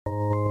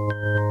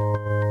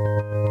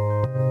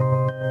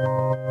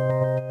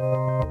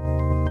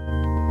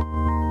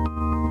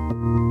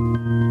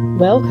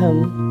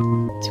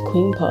Welcome to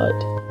Queen Pod.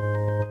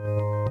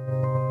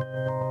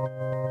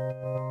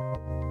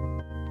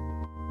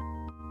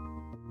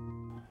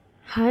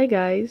 Hi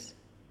guys,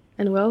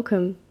 and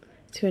welcome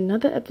to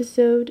another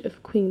episode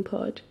of Queen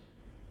Pod,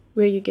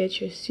 where you get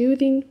your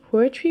soothing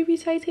poetry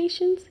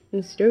recitations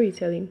and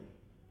storytelling.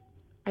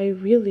 I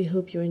really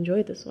hope you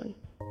enjoy this one.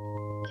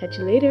 Catch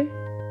you later.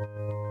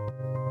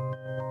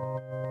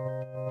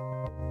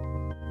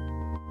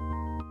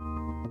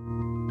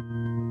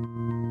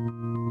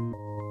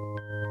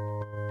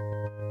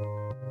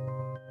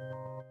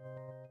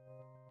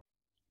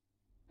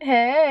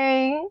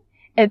 Hey,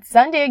 it's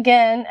Sunday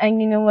again,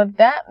 and you know what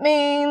that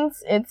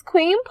means? It's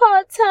Queen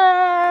Pod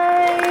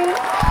time!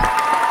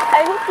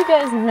 I hope you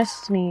guys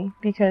missed me,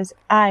 because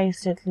I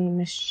certainly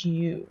missed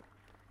you.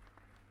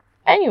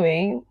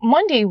 Anyway,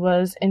 Monday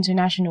was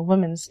International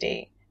Women's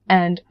Day,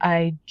 and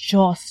I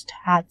just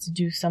had to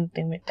do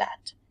something with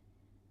that.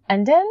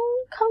 And then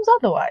comes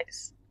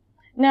Otherwise.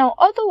 Now,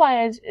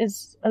 Otherwise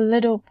is a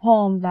little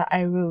poem that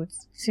I wrote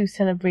to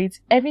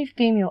celebrate every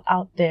female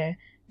out there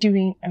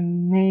doing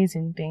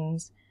amazing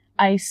things.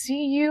 I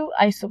see you,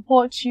 I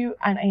support you,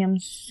 and I am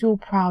so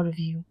proud of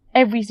you,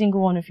 every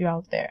single one of you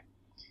out there.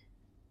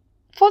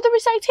 For the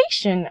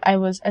recitation, I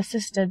was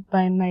assisted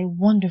by my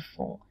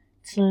wonderful,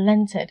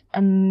 talented,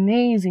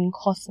 amazing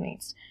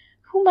classmates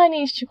who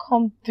managed to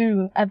come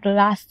through at the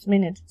last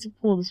minute to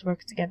pull this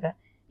work together.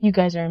 You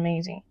guys are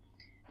amazing.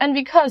 And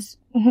because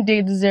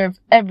they deserve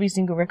every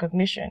single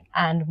recognition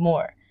and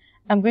more,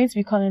 I'm going to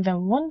be calling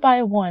them one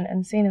by one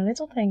and saying a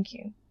little thank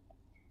you.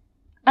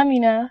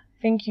 Amina,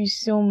 thank you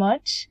so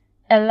much.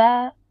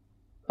 Ella,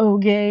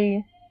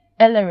 Oge,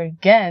 Ella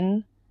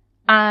again,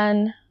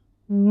 Anne,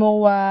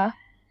 Moa,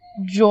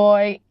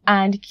 Joy,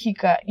 and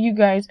Kika. You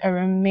guys are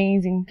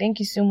amazing. Thank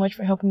you so much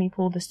for helping me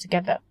pull this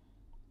together.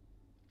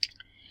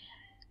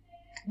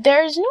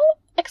 There's no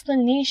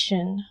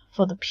explanation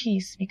for the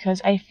piece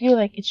because I feel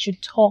like it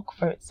should talk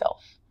for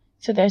itself.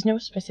 So there's no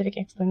specific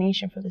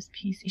explanation for this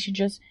piece. It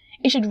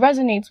should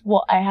resonate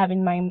what I have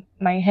in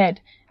my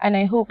head, and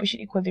I hope it should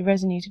equally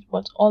resonate with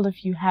what all of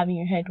you have in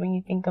your head when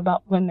you think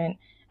about women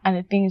and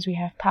the things we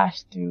have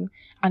passed through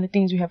and the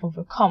things we have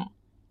overcome.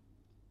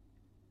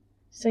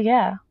 So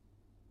yeah,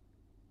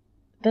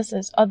 this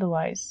is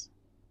Otherwise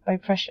by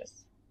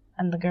Precious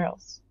and the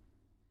Girls.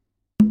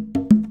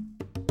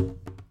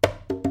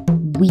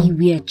 We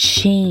were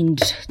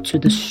chained to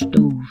the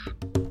stove,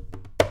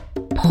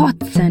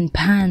 pots and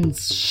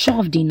pans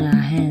shoved in our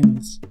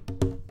hands.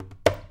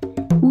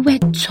 We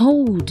were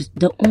told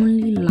the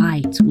only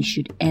light we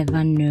should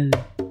ever know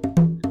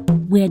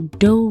were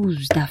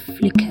those that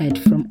flickered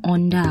from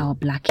under our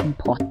blackened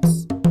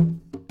pots.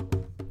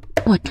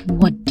 But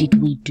what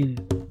did we do?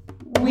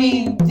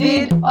 We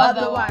did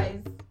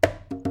otherwise.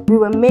 We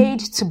were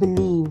made to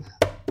believe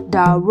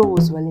that our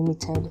roles were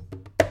limited,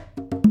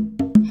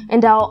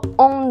 and our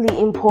only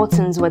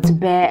importance was to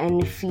bear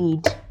and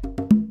feed,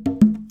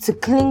 to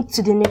cling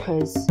to the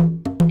knickers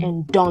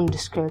and don the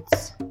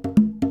skirts.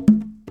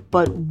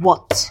 But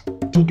what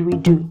did we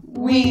do?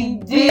 We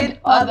did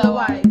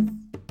otherwise.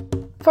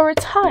 For a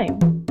time,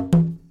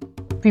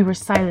 we were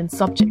silent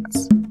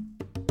subjects,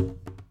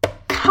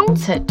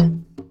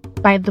 counted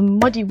by the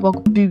muddy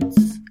work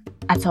boots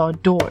at our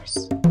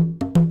doors,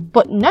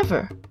 but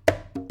never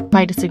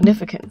by the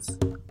significance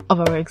of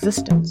our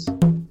existence.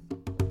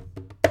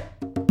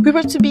 We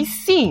were to be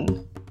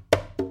seen,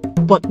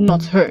 but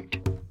not heard,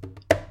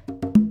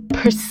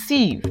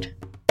 perceived,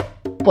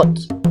 but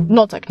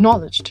not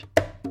acknowledged.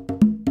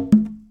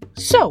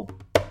 So,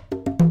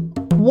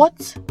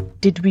 what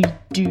did we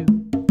do?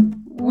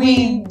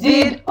 We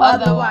did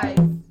otherwise.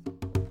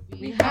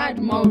 We had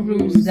more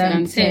rules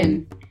than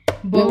 10,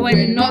 but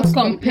were not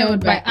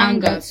compelled by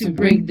anger to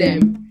break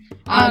them.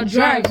 Our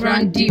drive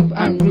ran deep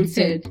and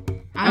rooted,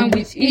 and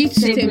with each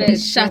tablet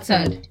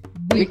shattered,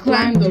 we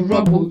climbed the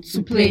rubble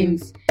to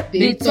plains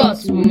they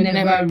thought we would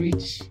never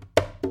reach.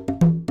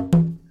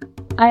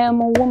 I am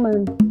a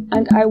woman,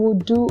 and I will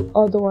do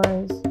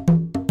otherwise.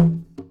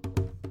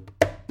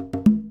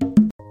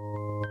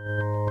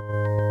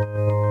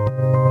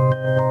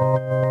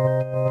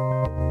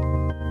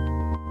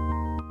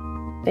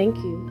 Thank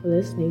you for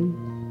listening.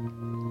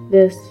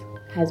 This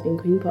has been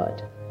Queen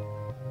Pod,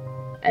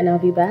 and I'll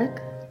be back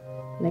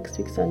next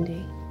week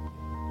Sunday.